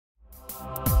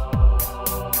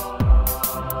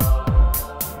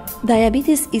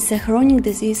Diabetes is a chronic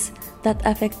disease that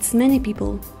affects many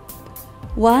people.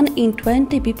 1 in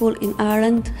 20 people in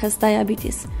Ireland has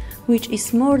diabetes, which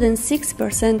is more than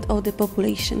 6% of the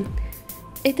population.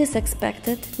 It is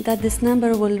expected that this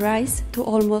number will rise to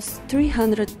almost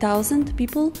 300,000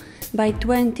 people by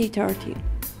 2030.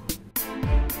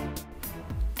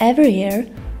 Every year,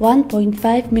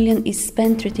 1.5 million is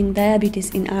spent treating diabetes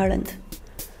in Ireland.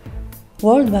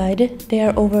 Worldwide, there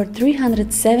are over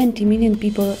 370 million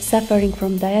people suffering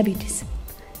from diabetes.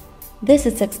 This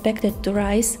is expected to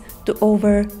rise to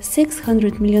over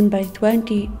 600 million by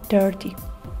 2030.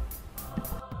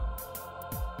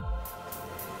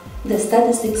 The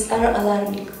statistics are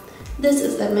alarming. This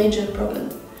is a major problem.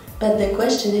 But the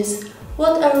question is,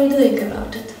 what are we doing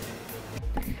about it?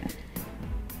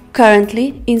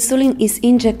 Currently, insulin is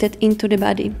injected into the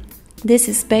body. This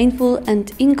is painful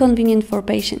and inconvenient for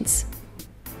patients.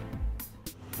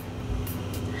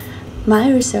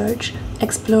 My research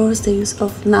explores the use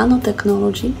of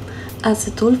nanotechnology as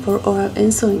a tool for oral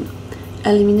insulin,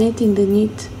 eliminating the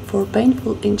need for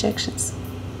painful injections.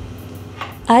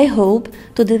 I hope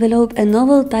to develop a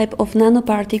novel type of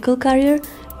nanoparticle carrier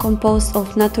composed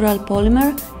of natural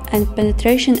polymer and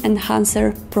penetration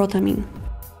enhancer protamine.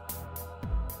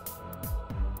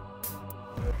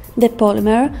 The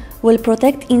polymer will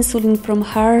protect insulin from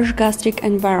harsh gastric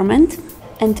environment,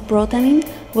 and protamine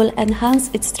will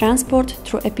enhance its transport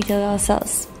through epithelial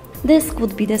cells. This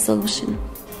could be the solution.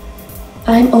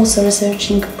 I'm also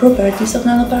researching properties of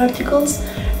nanoparticles,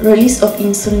 release of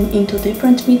insulin into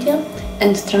different media,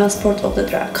 and transport of the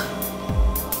drug.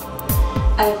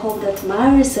 I hope that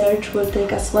my research will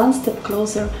take us one step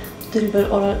closer to deliver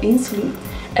oral insulin,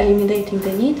 eliminating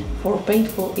the need for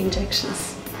painful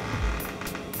injections.